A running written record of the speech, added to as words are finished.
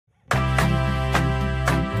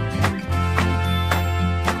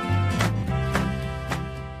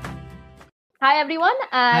Hi, everyone,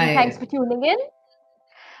 and thanks Hi, for tuning in.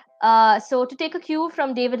 So, to take a cue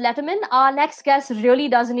from David Letterman, our next guest really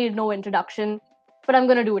does need no introduction, but I'm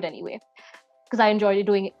going to do it anyway because I enjoy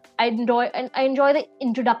doing it. I enjoy the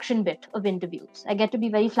introduction bit of interviews. I get to be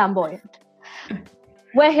very flamboyant.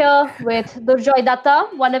 We're here with Durjoy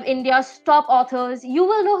Datta, one of India's top authors. You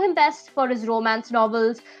will know him best for his romance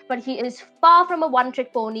novels, but he is far from a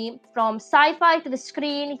one-trick pony. From sci-fi to the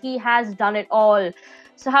screen, he has done it all.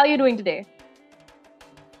 So, how are you doing today?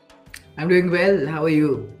 I'm doing well. How are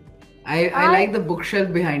you? I I like the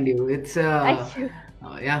bookshelf behind you. It's thank you.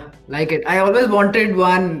 yeah, like it. I always wanted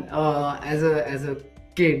one as a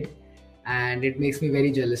kid, and it makes me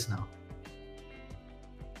very jealous now.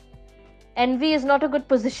 Envy is not a good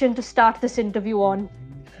position to start this interview on.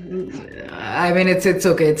 I mean, it's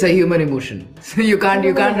okay. It's a human emotion. So you Human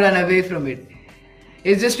can't run emotion. away from it.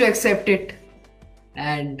 It's just to accept it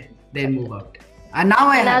and then move out. And now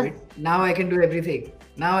I And have as it. Now I can do everything.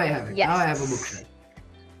 Now I have it. Now I have a yes, bookshelf.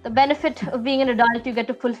 the benefit of being an adult, you get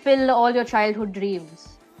to fulfill all your childhood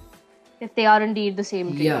dreams if they are indeed the same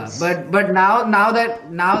Yeah, dreams. but now that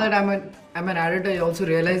I'm an adult, I also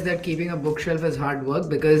realize that keeping a bookshelf is hard work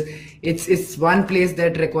because it's one place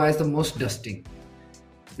that requires the most dusting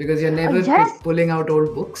because you're never Yes, pulling out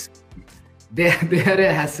old books. They are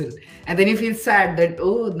a hassle, and then you feel sad that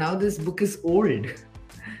oh now this book is old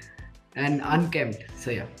and unkempt.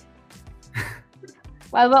 So yeah.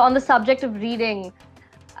 while we're on the subject of reading,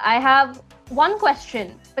 I have one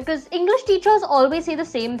question because English teachers always say the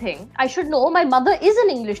same thing. I should know. My mother is an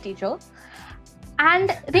English teacher,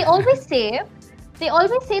 and they always say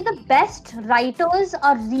the best writers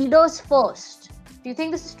are readers first. Do you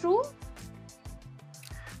think this is true?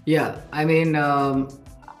 Yeah, I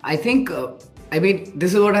think,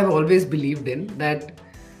 this is what I've always believed in that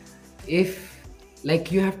if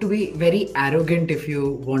like you have to be very arrogant if you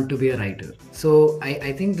want to be a writer. So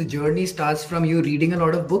I think the journey starts from you reading a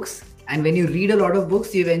lot of books. And when you read a lot of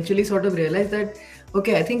books, you eventually sort of realize that,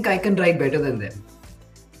 okay, I think I can write better than them.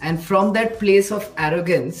 And from that place of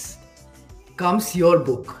arrogance, comes your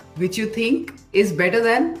book, which you think is better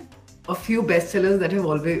than a few bestsellers that have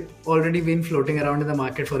already been floating around in the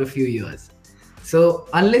market for a few years. So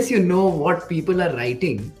unless you know what people are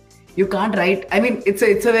writing, you can't write. I mean, it's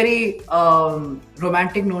a very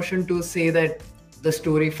romantic notion to say that the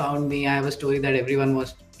story found me. I have a story that everyone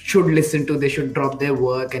was should listen to. They should drop their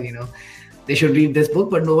work and they should read this book,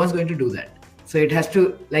 but no one's going to do that. So it has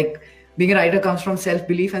to like being a writer comes from self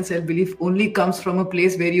belief, and self belief only comes from a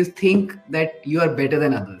place where you think that you are better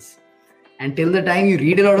than others. Until the time you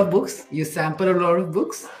read a lot of books, you sample a lot of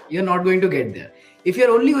books, you're not going to get there. If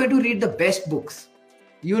you're only going to read the best books,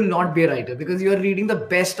 you will not be a writer because you're reading the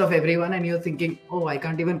best of everyone and you're thinking, oh, I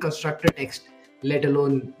can't even construct a text, let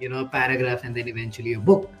alone, a paragraph and then eventually a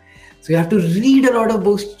book. So you have to read a lot of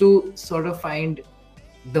books to sort of find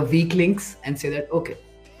the weak links and say that, okay,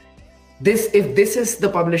 this if this is the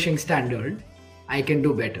publishing standard, I can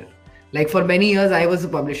do better. Like for many years I was the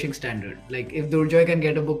publishing standard. Like if Durjoy can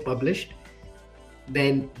get a book published,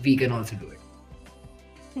 then we can also do it.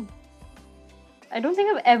 I don't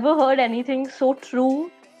think I've ever heard anything so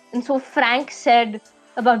true and so frank said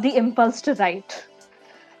about the impulse to write.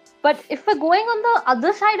 But if we're going on the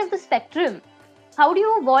other side of the spectrum, how do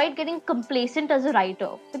you avoid getting complacent as a writer?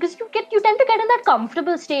 Because you tend to get in that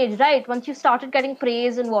comfortable stage, right? Once you started getting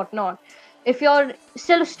praise and whatnot. If you're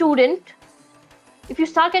still a student, if you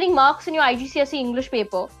start getting marks in your IGCSE English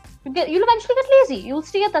paper, you'll eventually get lazy. You'll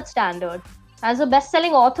stay at that standard. As a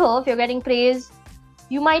best-selling author, if you're getting praise,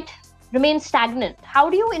 you might remain stagnant. How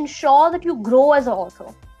do you ensure that you grow as an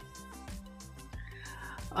author?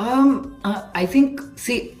 I think,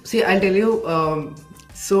 see, I'll tell you.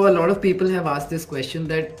 So a lot of people have asked this question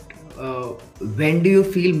that when do you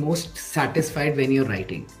feel most satisfied when you're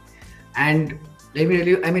writing? And let me tell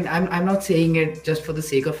you, I mean, I'm not saying it just for the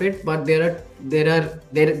sake of it, but there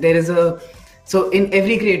is a so in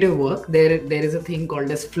every creative work there is a thing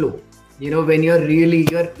called as flow. When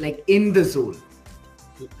you're like in the zone,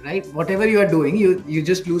 right? Whatever you are doing, you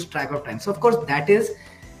just lose track of time. So of course that is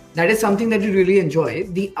something that you really enjoy.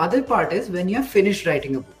 The other part is when you have finished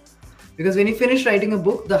writing a book, because when you finish writing a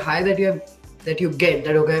book, the high that you get,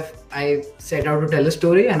 that okay, I set out to tell a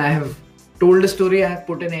story and I have told a story, I have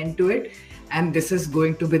put an end to it, and this is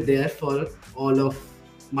going to be there for all of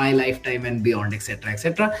my lifetime and beyond, etc.,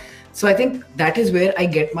 etc. So I think that is where I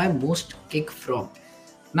get my most kick from.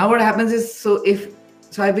 Now what happens is, so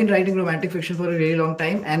I've been writing romantic fiction for a really long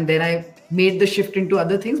time, and then I made the shift into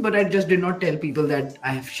other things, but I just did not tell people that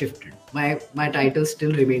I have shifted. My title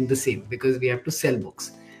still remained the same because we have to sell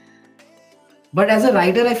books. But as a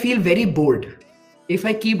writer, I feel very bored. if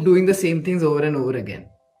I keep doing the same things over and over again.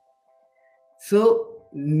 So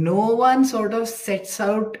no one sort of sets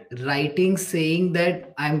out writing saying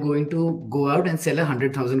that I'm going to go out and sell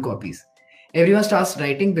 100,000 copies. Everyone starts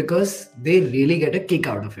writing because they really get a kick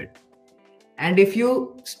out of it. And if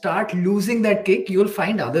you start losing that kick, you'll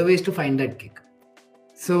find other ways to find that kick.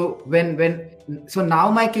 So so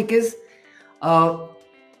now my kick is,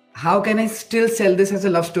 how can I still sell this as a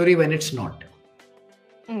love story when it's not?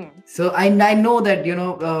 So I know that,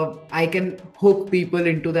 I can hook people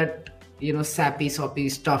into that, sappy, soppy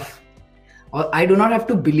stuff. Or I do not have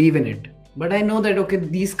to believe in it. But I know that, okay,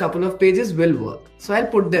 these couple of pages will work. So I'll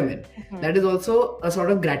put them in. That is also a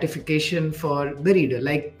sort of gratification for the reader.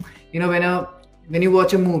 Like, when you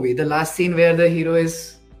watch a movie, the last scene where the hero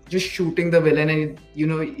is just shooting the villain and,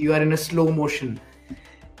 you are in a slow motion,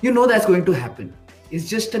 that's going to happen. It's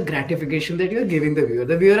just a gratification that you're giving the viewer.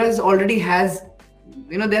 The viewer already has,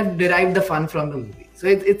 they have derived the fun from the movie. So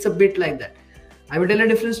it's a bit like that. I will tell a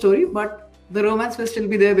different story, but the romance will still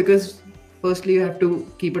be there because firstly, you have to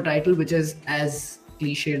keep a title which is as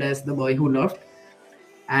cliched as The Boy Who Loved,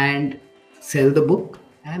 and sell the book.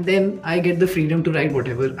 And then I get the freedom to write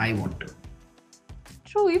whatever I want to.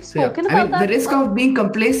 True, you've spoken about that. The risk of being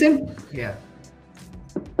complacent. Yeah.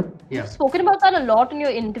 You've spoken about that a lot in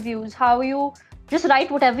your interviews, how you just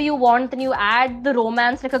write whatever you want and you add the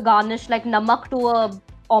romance like a garnish, like namak to a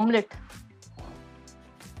omelette.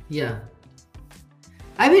 Yeah.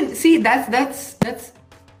 I mean, see, that's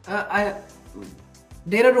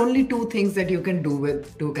there are only two things that you can do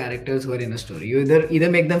with two characters who are in a story. You either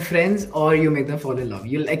make them friends or you make them fall in love.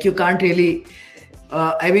 You can't really.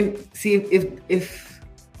 See,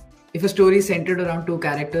 if a story is centered around two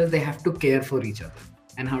characters, they have to care for each other.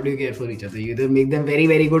 And how do you care for each other? You either make them very,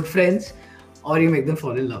 very good friends, or you make them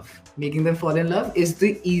fall in love. Making them fall in love is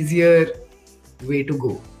the easier way to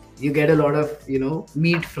go. You get a lot of,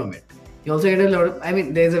 meat from it. You also get a lot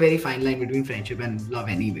of, there's a very fine line between friendship and love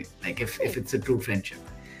anyway, like if it's a true friendship.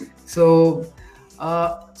 So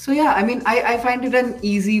yeah, I find it an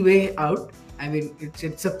easy way out.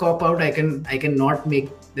 It's a cop out. I can not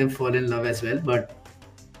make them fall in love as well, but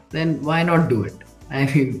then why not do it?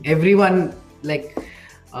 Everyone,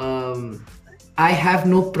 I have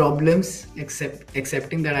no problems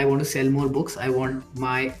accepting that I want to sell more books. I want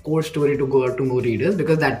my core story to go out to more readers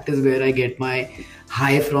because that is where I get my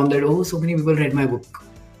high from, that, oh, so many people read my book.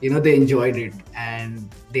 They enjoyed it and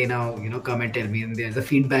they now, come and tell me, and there's a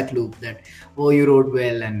feedback loop that, oh, you wrote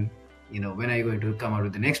well, and, when are you going to come out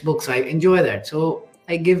with the next book? So I enjoy that. So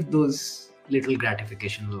I give those little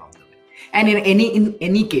gratifications along the way. And in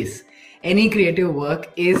any case, any creative work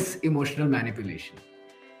is emotional manipulation.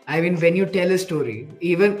 When you tell a story,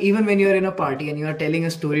 even when you're in a party and you are telling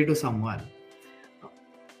a story to someone,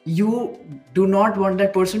 you do not want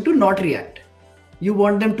that person to not react. You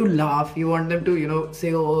want them to laugh. You want them to,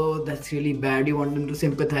 say, oh, that's really bad. You want them to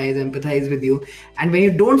empathize with you. And when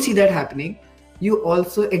you don't see that happening, you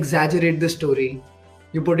also exaggerate the story.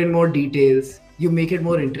 You put in more details. You make it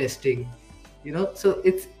more interesting. So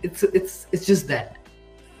it's just that.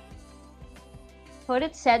 Heard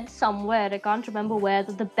it said somewhere, I can't remember where,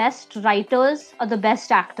 that the best writers are the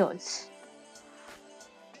best actors.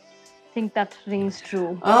 I think that rings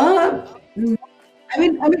true.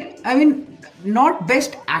 Not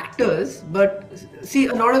best actors, but see,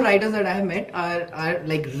 a lot of writers that I have met are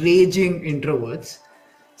like raging introverts.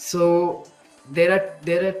 So there are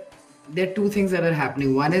two things that are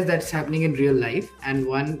happening. One is that's happening in real life, and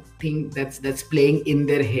one thing that's playing in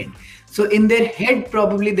their head. So in their head,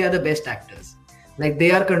 probably they are the best actors. Like,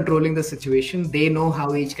 they are controlling the situation. They know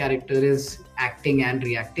how each character is acting and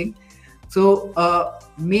reacting. So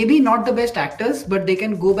maybe not the best actors, but they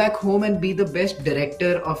can go back home and be the best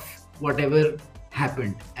director of whatever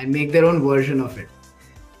happened and make their own version of it.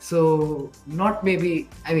 So not maybe,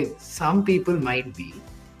 some people might be,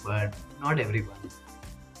 but not everyone.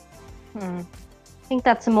 I think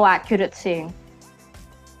that's a more accurate saying.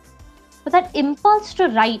 But that impulse to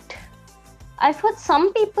write, I've heard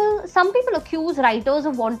some people accuse writers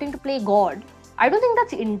of wanting to play God. I don't think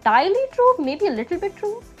that's entirely true, maybe a little bit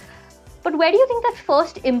true. But where do you think that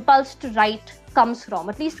first impulse to write comes from?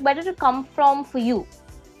 At least, where did it come from for you?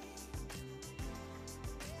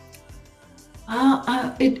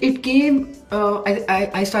 It came.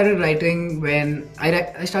 I started writing when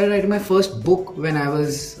I started writing my first book when I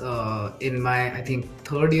was in my, I think,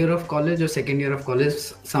 third year of college or second year of college,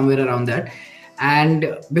 somewhere around that.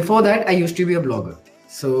 And before that, I used to be a blogger.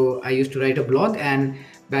 So I used to write a blog, and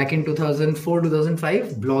back in 2004,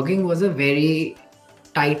 2005, blogging was a very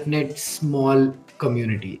tight-knit, small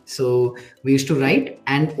community. So we used to write,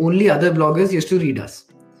 and only other bloggers used to read us.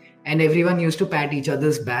 and everyone used to pat each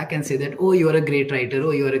other's back and say that, oh, you are a great writer,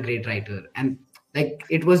 oh, you are a great writer. And like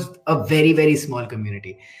it was a very, very small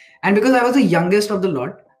community. And because I was the youngest of the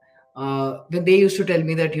lot, when they used to tell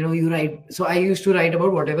me that, you write, so I used to write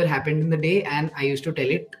about whatever happened in the day, and I used to tell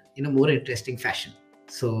it in a more interesting fashion.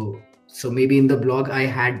 So maybe in the blog I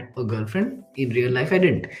had a girlfriend, in real life I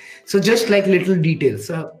didn't. So just like little details.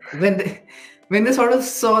 So when they sort of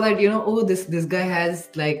saw that, oh, this guy has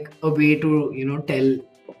like a way to, tell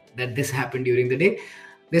that this happened during the day,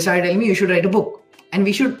 they started telling me, you should write a book. And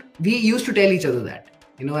we used to tell each other that,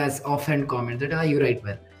 as offhand comment that, you write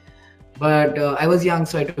well. But I was young,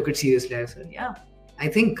 so I took it seriously. I said, yeah, I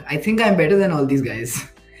think I'm better than all these guys.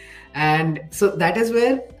 And so that is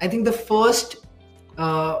where I think the first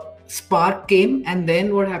spark came. And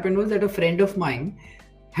then what happened was that a friend of mine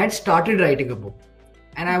had started writing a book,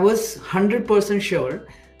 and I was 100% sure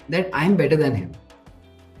that I'm better than him.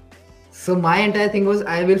 So my entire thing was,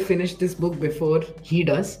 I will finish this book before he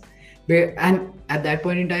does. And at that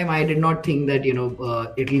point in time, I did not think that, it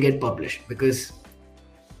will get published, because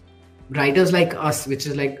writers like us, which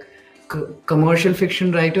is like commercial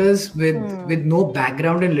fiction writers with no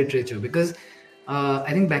background in literature, because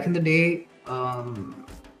I think back in the day,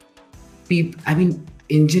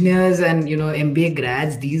 engineers and MBA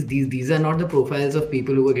grads, these are not the profiles of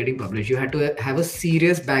people who were getting published. You had to have a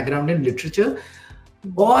serious background in literature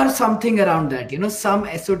or something around that, some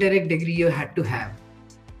esoteric degree you had to have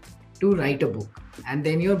to write a book. And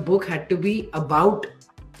then your book had to be about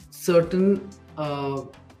certain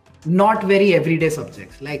not very everyday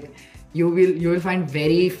subjects. Like you will find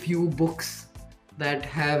very few books that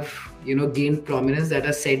have gained prominence that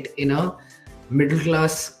are set in a middle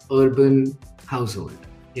class urban household.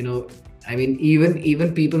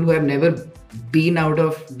 Even people who have never been out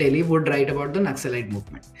of Delhi would write about the Naxalite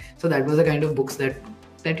movement. So that was the kind of books that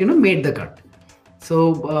made the cut.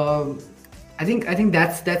 So I think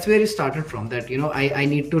that's where it started from. That I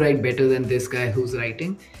need to write better than this guy who's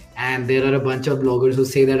writing, and there are a bunch of bloggers who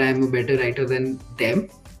say that I'm a better writer than them.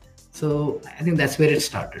 So I think that's where it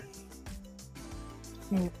started.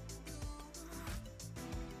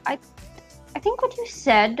 I think what you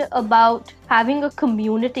said about having a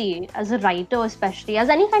community as a writer, especially as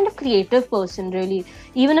any kind of creative person, really,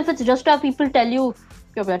 even if it's just how people tell you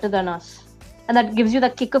you're better than us, and that gives you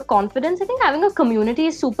that kick of confidence. I think having a community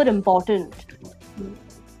is super important.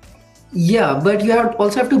 Yeah, but you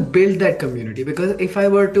also have to build that community, because if I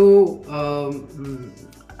were to,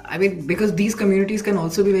 because these communities can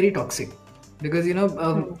also be very toxic, because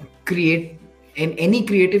create in any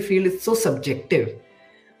creative field is so subjective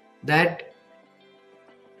that,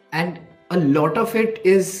 and a lot of it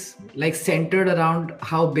is like centered around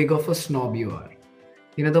how big of a snob you are.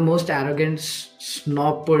 The most arrogant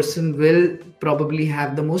snob person will probably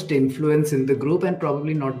have the most influence in the group and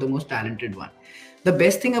probably not the most talented one. The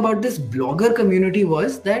best thing about this blogger community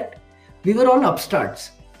was that we were all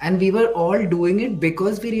upstarts, and we were all doing it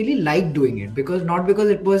because we really liked doing it, not because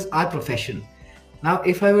it was our profession. Now,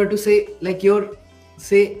 if I were to say, like your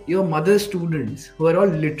mother's students, who are all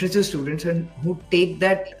literature students and who take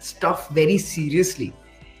that stuff very seriously,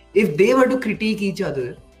 if they were to critique each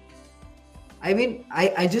other,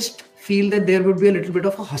 I just feel that there would be a little bit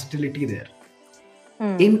of a hostility there.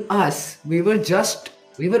 In us, we were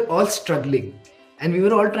all struggling, and we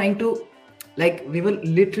were all trying to, like, we were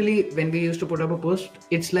literally, when we used to put up a post,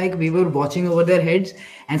 it's like we were watching over their heads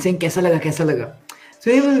and saying, kaisa laga.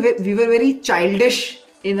 So we were very childish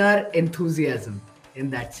in our enthusiasm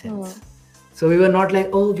in that sense. So we were not like,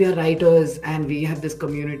 oh, we are writers and we have this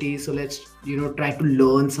community, so let's try to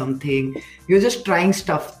learn something. We were just trying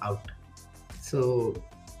stuff out. So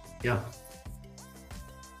yeah,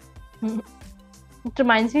 it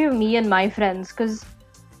reminds me of me and my friends, because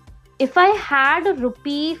if I had a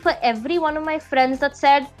rupee for every one of my friends that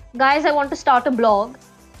said, guys, I want to start a blog,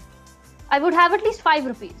 I would have at least 5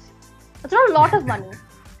 rupees. That's not a lot of money,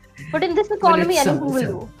 but in this economy, anything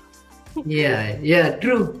will do. Yeah,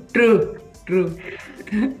 true. So do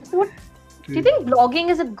you think blogging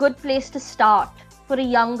is a good place to start for a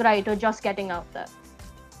young writer just getting out there?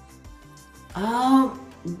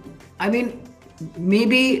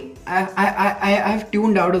 Maybe I've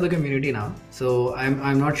tuned out of the community now, so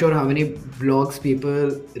I'm not sure how many blogs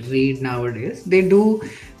people read nowadays. They do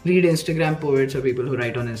read Instagram poets or people who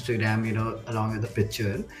write on Instagram, along with a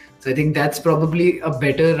picture. So I think that's probably a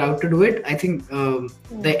better route to do it. I think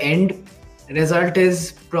the end result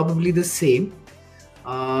is probably the same,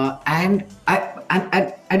 and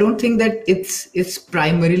I don't think that it's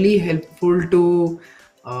primarily helpful to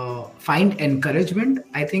find encouragement.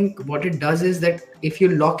 I think what it does is that if you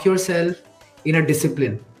lock yourself in a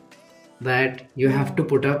discipline, that you have to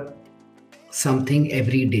put up something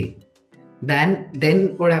every day.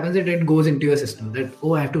 Then what happens is it goes into your system that,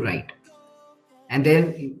 oh, I have to write. And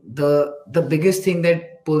then the biggest thing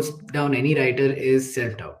that pulls down any writer is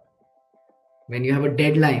self-doubt. When you have a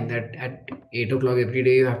deadline that at 8 o'clock every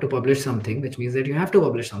day you have to publish something, which means that you have to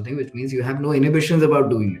publish something, which means you have no inhibitions about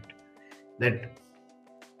doing it. That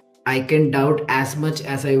I can doubt as much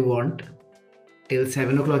as I want till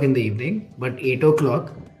 7 o'clock in the evening, but 8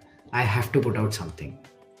 o'clock I have to put out something.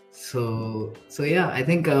 So yeah, I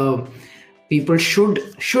think people should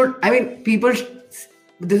I mean people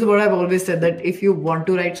this is what I've always said, that if you want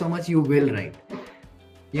to write so much, you will write.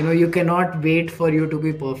 You cannot wait for you to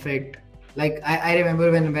be perfect. Like I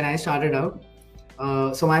remember when I started out,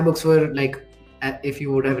 so my books were like, if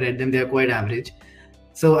you would have read them, they're quite average.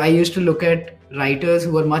 So I used to look at writers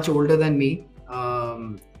who were much older than me,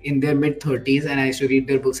 in their mid-30s, and I used to read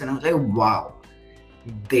their books, and I was like, wow,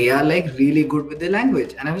 they are like really good with the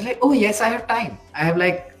language. And I was like, oh yes, I have time. I have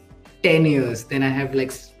like 10 years, then I have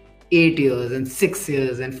like 8 years and 6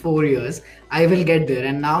 years and 4 years. I will get there.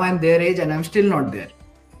 And now I'm their age and I'm still not there.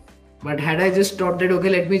 But had I just stopped at, okay,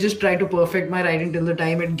 let me just try to perfect my writing till the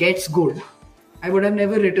time it gets good, I would have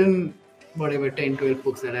never written whatever 10, 12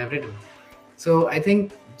 books that I've written. So I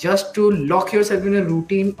think just to lock yourself in a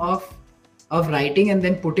routine of writing and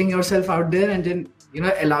then putting yourself out there, and then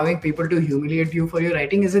allowing people to humiliate you for your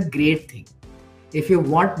writing is a great thing. If you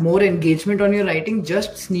want more engagement on your writing,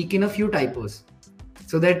 just sneak in a few typos,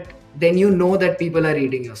 so that then you know that people are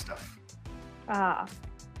reading your stuff.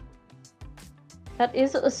 That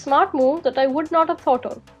is a smart move that I would not have thought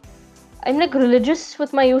of. I'm like religious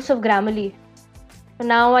with my use of Grammarly. And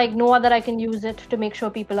now I know that I can use it to make sure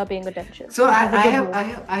people are paying attention. So I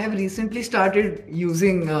have recently started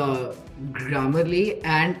using Grammarly,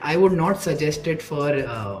 and I would not suggest it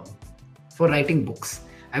for writing books.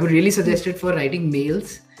 I would really suggest it for writing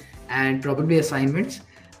mails and probably assignments,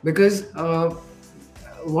 because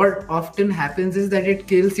what often happens is that it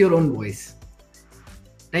kills your own voice.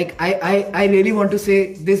 Like I really want to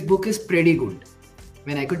say this book is pretty good,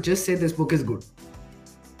 when I could just say this book is good.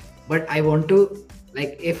 But I want to,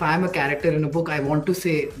 like, if I'm a character in a book, I want to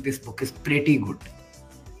say this book is pretty good.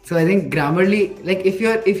 So I think Grammarly, like if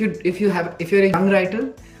you're a young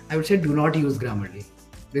writer, I would say do not use Grammarly,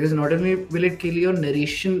 because not only will it kill your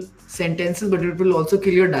narration sentences, but it will also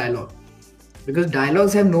kill your dialogue, because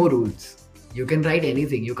dialogues have no rules. You can write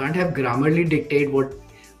anything. You can't have Grammarly dictate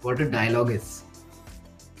what a dialogue is.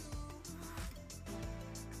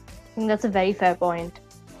 I think that's a very fair point.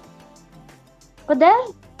 But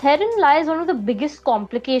therein lies one of the biggest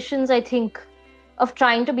complications, I think, of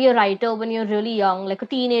trying to be a writer when you're really young, like a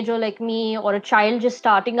teenager like me, or a child just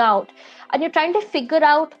starting out, and you're trying to figure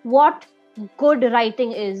out what good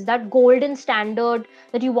writing is, that golden standard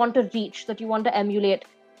that you want to reach, that you want to emulate.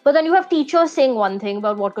 But then you have teachers saying one thing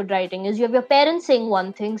about what good writing is, you have your parents saying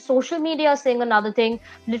one thing, social media saying another thing,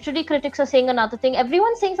 literary critics are saying another thing,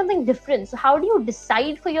 everyone's saying something different. So how do you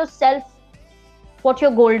decide for yourself what your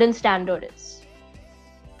golden standard is?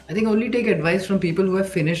 I think only take advice from people who have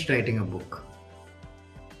finished writing a book.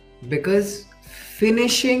 Because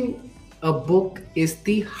finishing a book is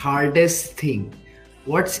the hardest thing.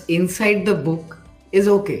 What's inside the book is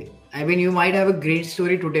okay. I mean, you might have a great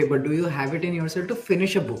story today, but do you have it in yourself to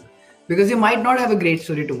finish a book? Because you might not have a great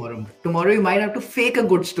story tomorrow. Tomorrow you might have to fake a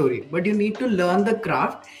good story, but you need to learn the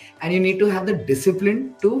craft, and you need to have the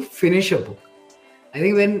discipline to finish a book. I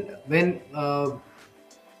think when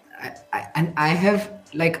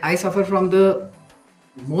I suffer from the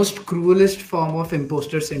most cruelest form of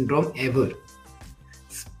imposter syndrome ever.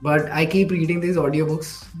 But I keep reading these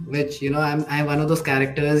audiobooks, which, I'm one of those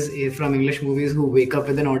characters from English movies who wake up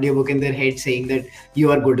with an audiobook in their head saying that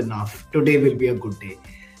you are good enough. Today will be a good day.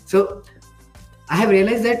 So I have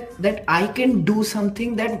realized that I can do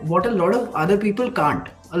something that what a lot of other people can't.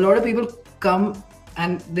 A lot of people come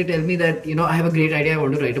and they tell me that, I have a great idea. I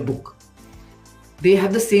want to write a book. They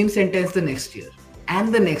have the same sentence the next year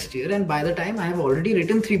and the next year. And by the time I have already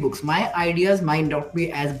written 3 books, my ideas might not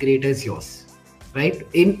be as great as yours. Right?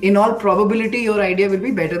 In all probability, your idea will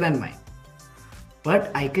be better than mine.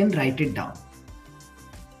 But I can write it down.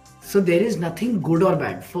 So there is nothing good or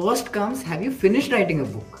bad. First comes, have you finished writing a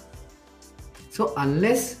book? So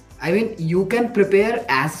you can prepare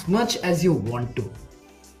as much as you want to.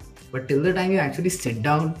 But till the time you actually sit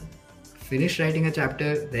down, finish writing a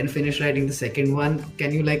chapter, then finish writing the second one,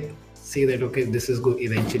 can you say that, okay, this is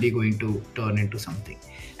eventually going to turn into something?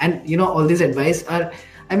 And all these advice are,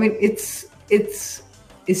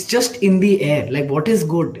 it's just in the air. Like, what is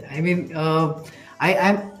good?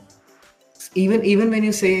 I'm even when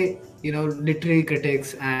you say literary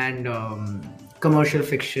critics and commercial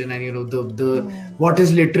fiction, and the what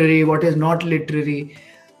is literary, what is not literary.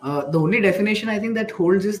 The only definition I think that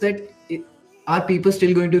holds is that are people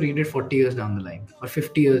still going to read it 40 years down the line or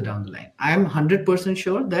 50 years down the line? I am 100%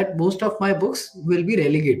 sure that most of my books will be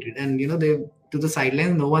relegated, and they to the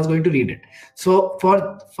sidelines. No one's going to read it. So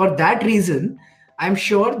for that reason, I'm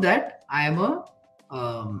sure that I am a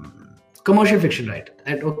commercial fiction writer.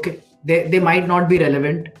 That okay, they might not be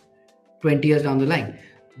relevant 20 years down the line,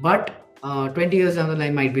 but 20 years down the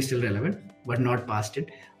line might be still relevant, but not past it.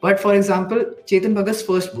 But for example, Chetan Bhagat's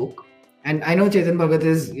first book, and I know Chetan Bhagat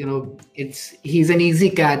is, he's an easy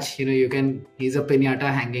catch. He's a piñata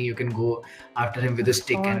hanging. You can go after him with a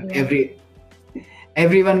stick, and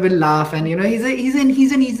everyone will laugh, and he's an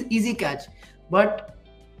easy catch. But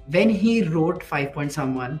when he wrote 5 Point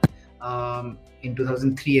Someone in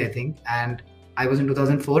 2003, I think, and I was in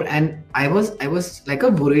 2004, and I was like a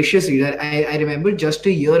voracious reader. I remember just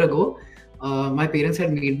a year ago, my parents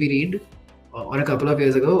had made me read, or a couple of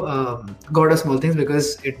years ago, God of Small Things,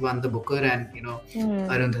 because it won the Booker, and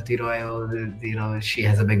Arundhati Roy, she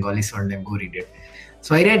has a Bengali surname, go read it.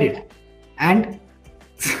 So I read it, and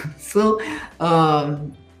so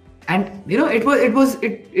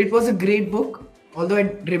it was a great book. Although I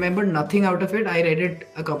remember nothing out of it. I read it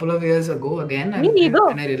a couple of years ago again, and I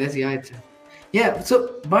realized,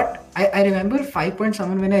 but I remember 5 Point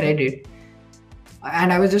Someone when I read it,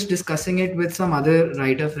 and I was just discussing it with some other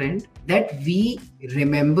writer friend, that we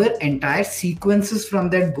remember entire sequences from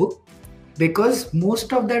that book because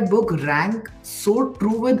most of that book rang so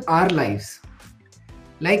true with our lives.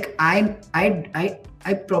 Like I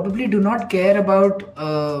probably do not care about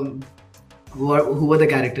who were the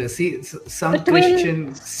characters. See, some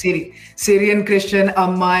Christian, Syrian Christian,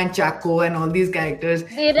 Amma and Chaco and all these characters.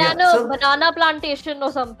 They ran a banana plantation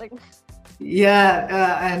or something.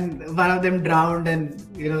 Yeah, and one of them drowned, and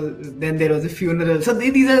then there was a funeral. So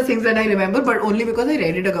these are the things that I remember, but only because I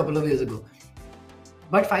read it a couple of years ago.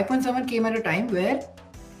 But 5 Point Someone came at a time where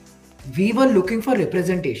we were looking for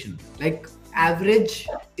representation, like average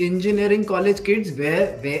engineering college kids,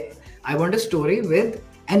 where I want a story with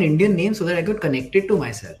an Indian name so that I could connect it to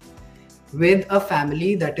myself, with a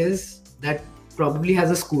family that probably has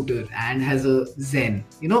a scooter and has a Zen.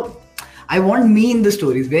 I want me in the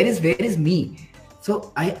stories. Where is me?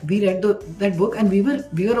 So we read that book, and we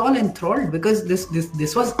were all enthralled because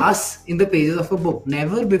this was us in the pages of a book.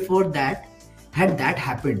 Never before that had that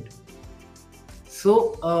happened.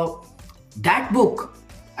 So that book,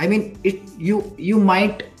 I mean, you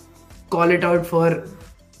might call it out for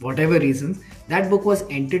whatever reasons. That book was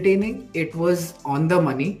entertaining. It was on the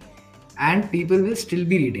money, and people will still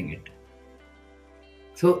be reading it.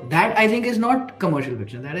 So that I think is not commercial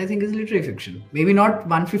fiction. That I think is literary fiction. Maybe not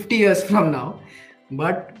 150 years from now,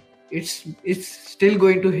 but it's still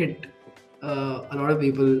going to hit a lot of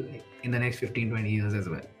people in the next 15-20 years as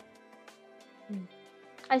well.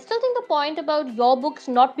 I still think the point about your books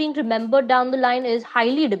not being remembered down the line is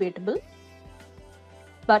highly debatable.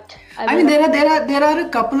 But I mean, there are a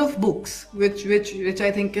couple of books which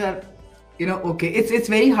I think are, okay. It's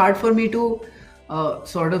very hard for me to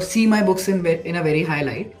sort of see my books in a very high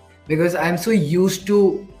light because I'm so used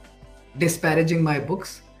to disparaging my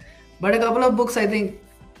books. But a couple of books, I think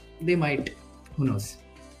they might. Who knows?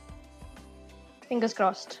 Fingers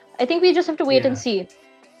crossed. I think we just have to wait and see.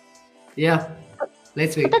 Yeah.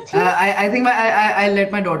 Let's wait. I think I'll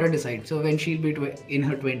let my daughter decide. So when she'll be in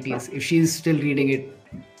her 20s, if she's still reading it.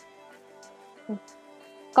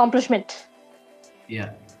 Accomplishment.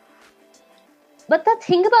 Yeah. But the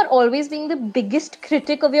thing about always being the biggest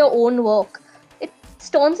critic of your own work, it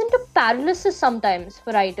turns into paralysis sometimes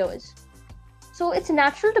for writers. So it's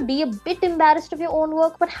natural to be a bit embarrassed of your own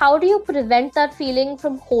work, but how do you prevent that feeling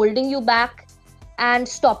from holding you back and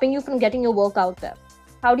stopping you from getting your work out there?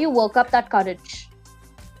 How do you work up that courage?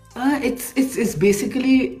 It's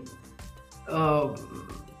basically,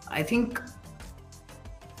 I think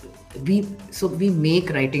we make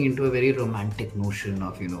writing into a very romantic notion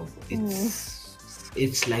of,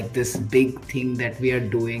 it's like this big thing that we are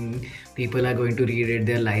doing. People are going to read it.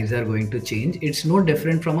 Their lives are going to change. It's no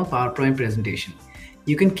different from a PowerPoint presentation.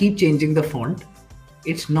 You can keep changing the font.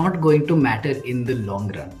 It's not going to matter in the long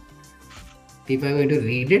run. People are going to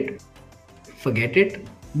read it, forget it,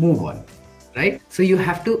 move on. Right? So you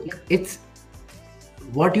have to, it's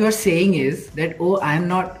what you are saying is that, I'm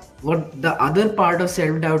not, what the other part of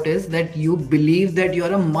self-doubt is that you believe that you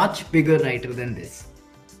are a much bigger writer than this.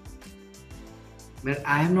 But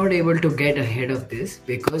I am not able to get ahead of this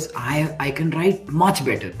because I can write much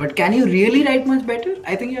better. But can you really write much better?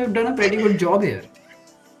 I think you have done a pretty good job here.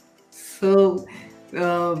 So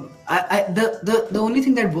The only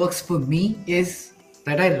thing that works for me is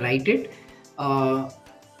that I write it, uh,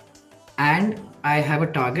 and I have a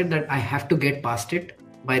target that I have to get past it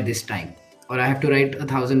by this time, or I have to write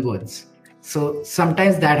 1,000 words. So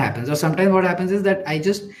sometimes that happens, or sometimes what happens is that I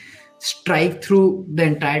just strike through the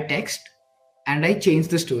entire text and I change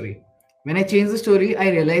the story. When I change the story, I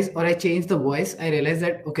realize, or I change the voice, I realize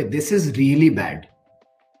that okay, this is really bad.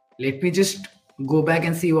 Let me just go back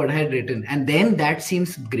and see what I had written, and then that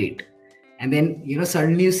seems great, and then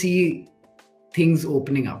suddenly you see things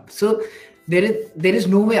opening up. So there is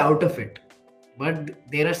no way out of it, but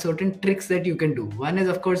there are certain tricks that you can do. One is,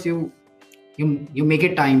 of course, you make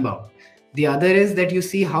it time bound. The other is that you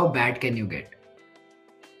see how bad can you get,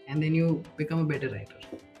 and then you become a better writer.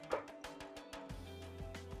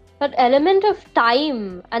 That element of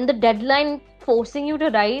time and the deadline forcing you to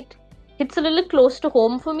write hits a little close to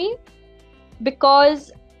home for me,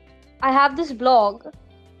 because I have this blog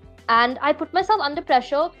and I put myself under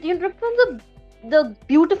pressure. Do you remember the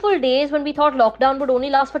beautiful days when we thought lockdown would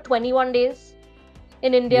only last for 21 days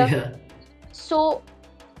in India? Yeah. So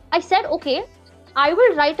I said, okay, I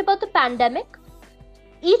will write about the pandemic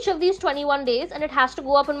each of these 21 days, and it has to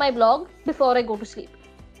go up on my blog before I go to sleep.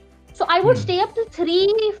 So I would stay up to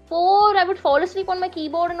 3, 4. I would fall asleep on my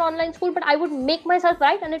keyboard in online school, but I would make myself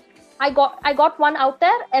write, and I got one out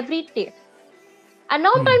there every day. And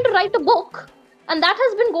now I'm trying to write a book, and that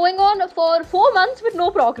has been going on for 4 months with no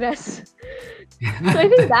progress. So I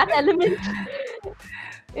think that element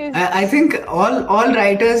is... I think all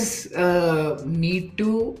writers need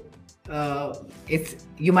to. It's,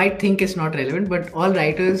 you might think it's not relevant, but all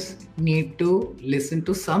writers need to listen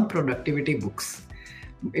to some productivity books,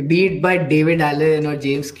 be it by David Allen or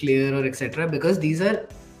James Clear or etc. Because these are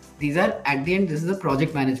at the end, this is the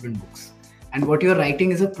project management books, and what you're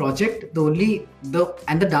writing is a project.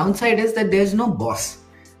 The downside is that there's no boss.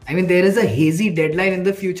 I mean, there is a hazy deadline in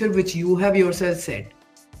the future which you have yourself set,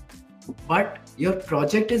 but your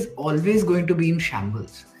project is always going to be in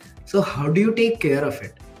shambles. So how do you take care of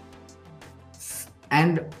it?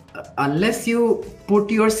 And unless you put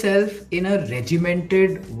yourself in a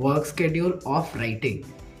regimented work schedule of writing,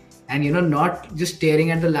 and not just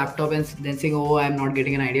staring at the laptop and then saying, oh, I'm not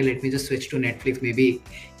getting an idea, let me just switch to Netflix, maybe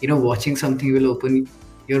watching something will open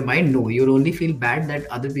your mind. No, you'll only feel bad that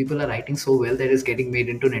other people are writing so well that it's getting made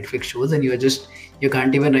into Netflix shows, and you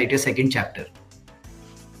can't even write your second chapter.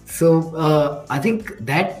 So I think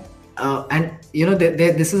that and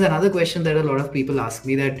this is another question that a lot of people ask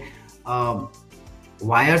me, that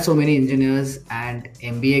why are so many engineers and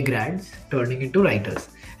MBA grads turning into writers?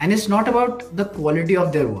 And it's not about the quality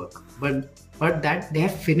of their work, but that they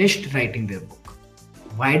have finished writing their book.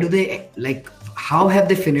 Why do they, like, how have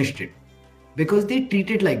they finished it? Because they treat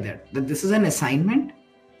it like that this is an assignment,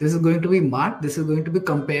 this is going to be marked, this is going to be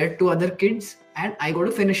compared to other kids, and I got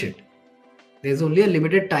to finish it. There's only a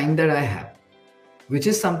limited time that I have, which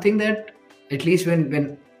is something that, at least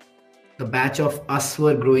when the batch of us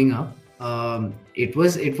were growing up, it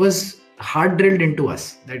was hard drilled into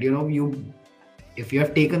us that if you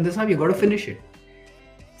have taken this up, you got to finish it.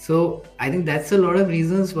 So I think that's a lot of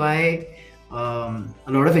reasons why a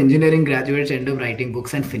lot of engineering graduates end up writing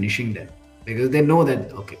books and finishing them, because they know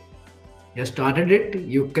that, okay, you started it,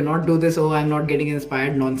 you cannot do this, oh, I'm not getting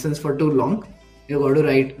inspired nonsense for too long, you got to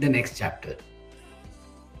write the next chapter.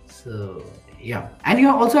 So yeah, and you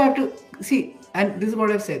also have to see, and this is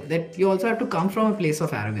what I've said, that you also have to come from a place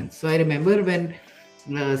of arrogance. So I remember when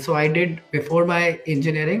so I did, before my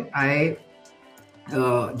engineering, I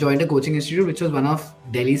joined a coaching institute which was one of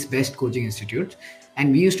Delhi's best coaching institutes,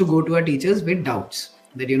 and we used to go to our teachers with doubts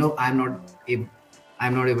that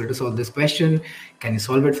I'm not able to solve this question, can you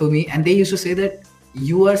solve it for me? And they used to say that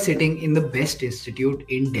you are sitting in the best institute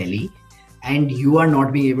in Delhi and you are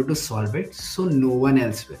not being able to solve it, so no one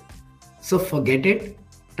else will. So forget it,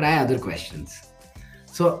 try other questions.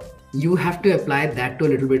 So you have to apply that to a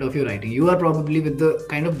little bit of your writing. You are probably, with the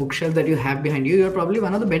kind of bookshelf that you have behind you, you're probably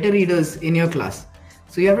one of the better readers in your class.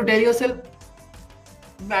 So you have to tell yourself,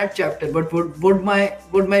 bad chapter, but would my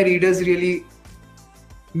readers really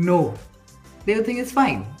know? They'll think it's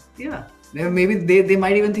fine. Yeah. Maybe they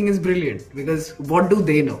might even think it's brilliant, because what do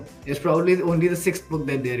they know? It's probably only the 6th book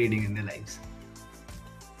that they're reading in their lives.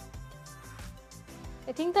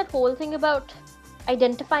 I think that whole thing about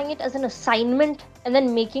identifying it as an assignment and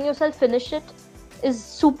then making yourself finish it is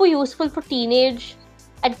super useful for teenage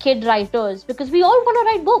and kid writers, because we all want to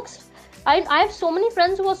write books. I have so many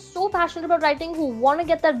friends who are so passionate about writing, who want to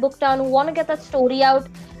get that book done, who want to get that story out.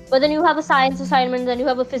 But then you have a science assignment, then you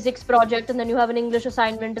have a physics project, and then you have an English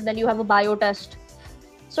assignment, and then you have a bio test.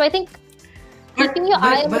 So I think keeping your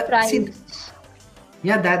eye on the prize.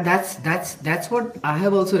 Yeah, that's what I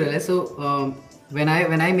have also realized. So when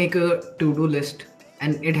I make a to-do list,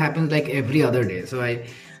 and it happens like every other day. So I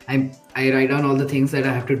write down all the things that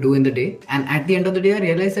I have to do in the day, and at the end of the day I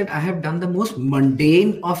realize that I have done the most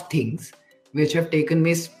mundane of things, which have taken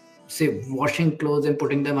me, say, washing clothes and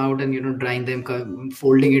putting them out, and drying them,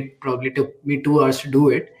 folding it probably took me 2 hours to do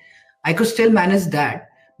it. I could still manage that,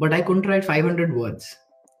 but I couldn't write 500 words.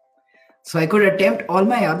 So I could attempt, all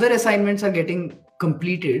my other assignments are getting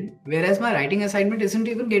completed, whereas my writing assignment isn't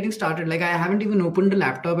even getting started. Like, I haven't even opened the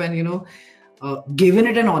laptop and given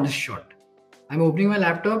it an honest shot. I'm opening my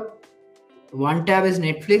laptop. One tab is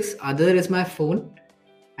Netflix, other is my phone,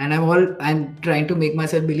 and I'm trying to make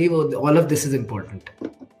myself believe, oh, all of this is important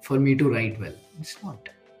for me to write well. It's not.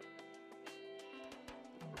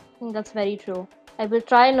 That's very true. I will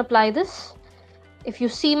try and apply this. If you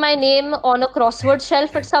see my name on a crossword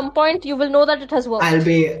shelf at some point, you will know that it has worked. I'll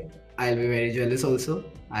be very jealous also.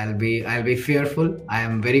 I'll be fearful. I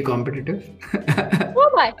am very competitive.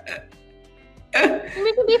 Oh my.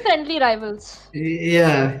 We can be friendly rivals.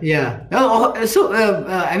 Yeah.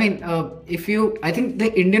 I mean, I think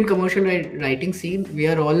the Indian commercial writing scene,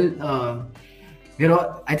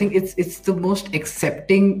 I think it's the most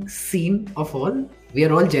accepting scene of all. We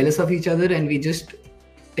are all jealous of each other, and we just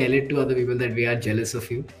tell it to other people that we are jealous of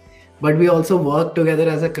you. But we also work together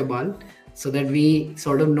as a cabal, so that we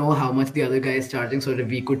sort of know how much the other guy is charging, so that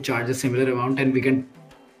we could charge a similar amount, and we can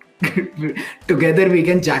together we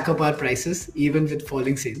can jack up our prices even with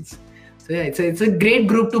falling sales. So yeah, it's a great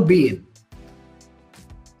group to be in.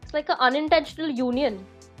 It's like an unintentional union.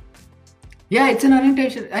 Yeah, it's an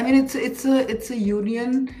unintentional. I mean, it's a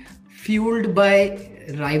union fueled by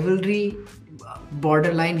rivalry,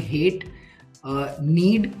 borderline hate,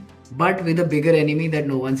 need, but with a bigger enemy that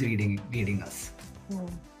no one's reading us.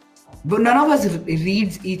 But none of us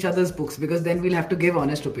reads each other's books, because then we'll have to give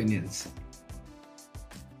honest opinions.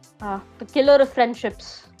 The killer of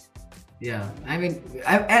friendships. Yeah, I mean,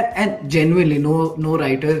 and genuinely, no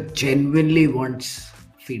writer genuinely wants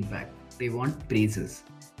feedback. They want praises.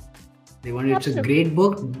 They want, it's a great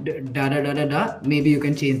book, da da da da da. Maybe you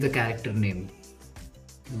can change the character name.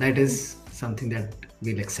 That is something that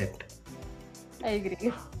we'll accept. I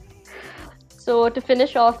agree. So to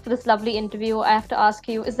finish off this lovely interview, I have to ask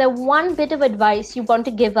you, is there one bit of advice you want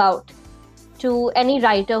to give out to any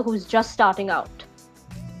writer who's just starting out?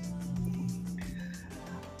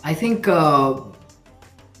 I think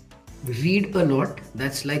read a lot.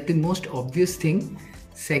 That's like the most obvious thing.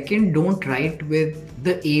 Second, don't write with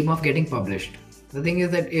the aim of getting published. The thing is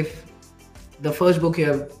that if the first book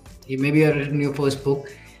maybe you have written your first book,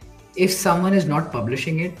 if someone is not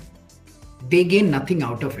publishing it, they gain nothing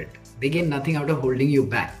out of it. They gain nothing out of holding you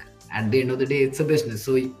back. At the end of the day, it's a business.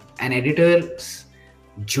 So an editor's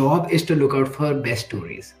job is to look out for best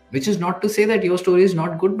stories, which is not to say that your story is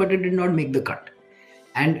not good, but it did not make the cut.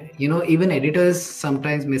 And even editors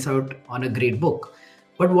sometimes miss out on a great book.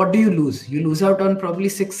 But what do you lose? You lose out on probably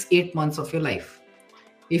 6-8 months of your life.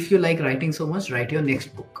 If you like writing so much, write your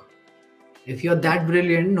next book. If you're that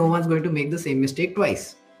brilliant, no one's going to make the same mistake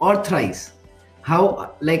twice or thrice.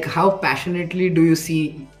 How passionately do you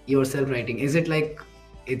see yourself writing? Is it like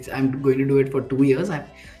I'm going to do it for 2 years?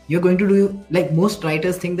 You're going to do, like most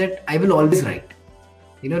writers think, that I will always write.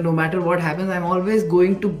 No matter what happens, I'm always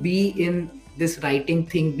going to be in this writing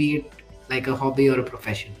thing, be it like a hobby or a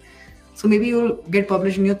profession. So maybe you'll get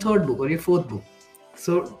published in your third book or your fourth book.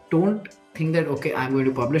 So don't think that, okay, I'm going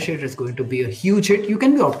to publish it, it's going to be a huge hit. You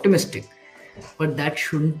can be optimistic, but that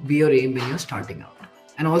shouldn't be your aim when you're starting out.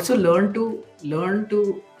 And also learn to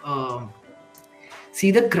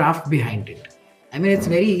see the craft behind it. I mean, it's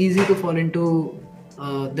very easy to fall into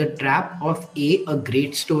the trap of a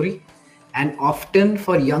great story. And often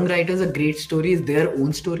for young writers, a great story is their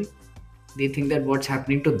own story. They think that what's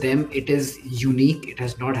happening to them, it is unique. It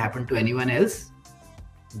has not happened to anyone else.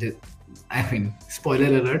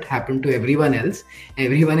 Spoiler alert, happened to everyone else.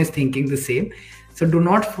 Everyone is thinking the same. So do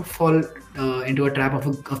not fall into a trap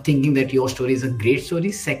of thinking that your story is a great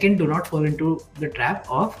story. Second, do not fall into the trap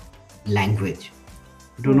of language.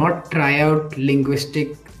 Do not try out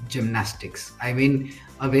linguistic gymnastics. I mean,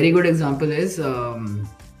 a very good example is Meghna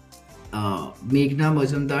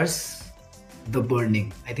Majumdar's The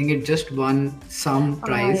Burning. I think it just won some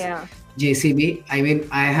prize, JCB. I mean,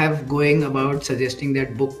 I have going about suggesting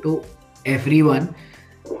that book to everyone,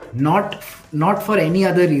 not for any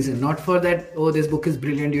other reason, not for that, oh, this book is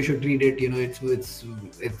brilliant, you should read it,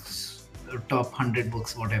 it's top 100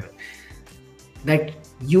 books, whatever. That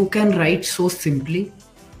you can write so simply,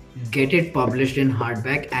 get it published in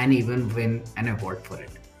hardback, and even win an award for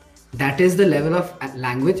it. that is the level of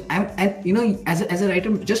language. And you know, as a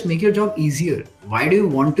writer, just make your job easier. Why do you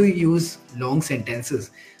want to use long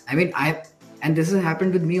sentences? I mean, and this has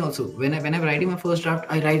happened with me also. When I'm writing my first draft,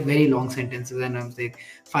 I write very long sentences, and I'm like,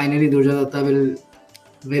 finally Durjoy Datta will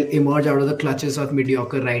emerge out of the clutches of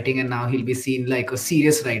mediocre writing, and now he'll be seen like a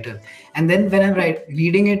serious writer. And then when I'm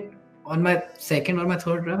reading it on my second or my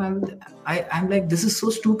third draft, I'm like, this is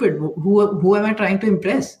so stupid. Who am I trying to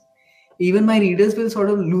impress? Even my readers will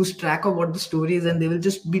sort of lose track of what the story is, and they will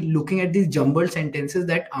just be looking at these jumbled sentences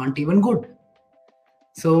that aren't even good.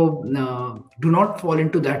 So do not fall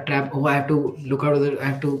into that trap. Oh, I have to look out of the, I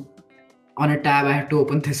have to, on a tab, I have to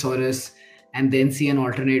open thesaurus and then see an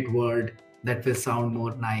alternate word that will sound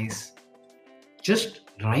more nice. Just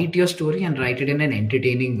write your story and write it in an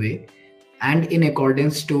entertaining way and in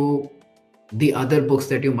accordance to the other books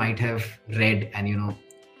that you might have read, and you know,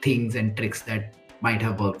 things and tricks that might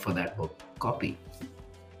have worked for that book. Copy.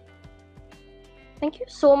 Thank you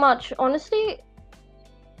so much. Honestly,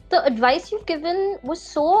 the advice you've given was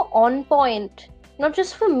so on point, not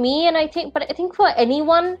just for me, and I think for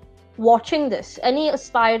anyone watching this, any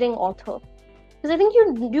aspiring author. Because I think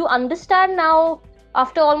you understand now,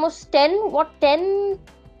 after almost 13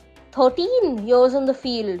 years in the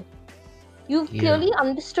field, you've clearly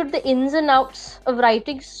understood the ins and outs of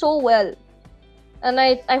writing so well. And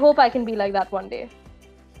I hope I can be like that one day.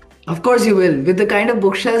 Of course you will. With the kind of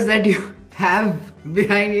bookshelves that you have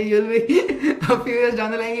behind you, you'll be a few years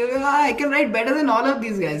down the line, you'll be, I can write better than all of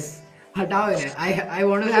these guys. Hatao hai. I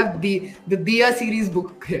want to have the Diya series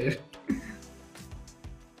book here.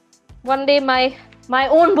 One day my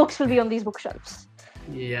own books will be on these bookshelves.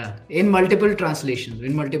 Yeah. In multiple translations,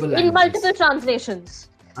 in multiple languages. In multiple translations.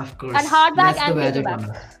 Of course. And hardback That's and the magic paperback.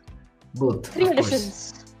 on it. Both. 3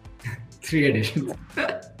 editions. 3 editions.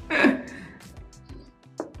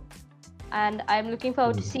 And I'm looking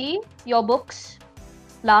forward to see your books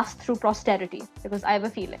last through posterity, because I have a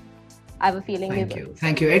feeling.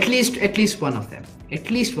 Thank you. At least one of them. At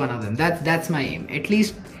least one of them. That's my aim. At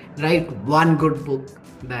least write one good book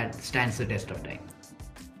that stands the test of time.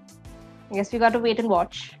 I guess we got to wait and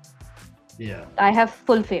watch. Yeah. I have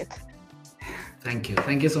full faith. Thank you.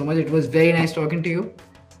 Thank you so much. It was very nice talking to you.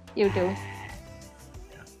 You too.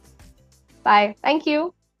 Bye. Thank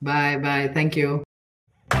you. Bye. Thank you.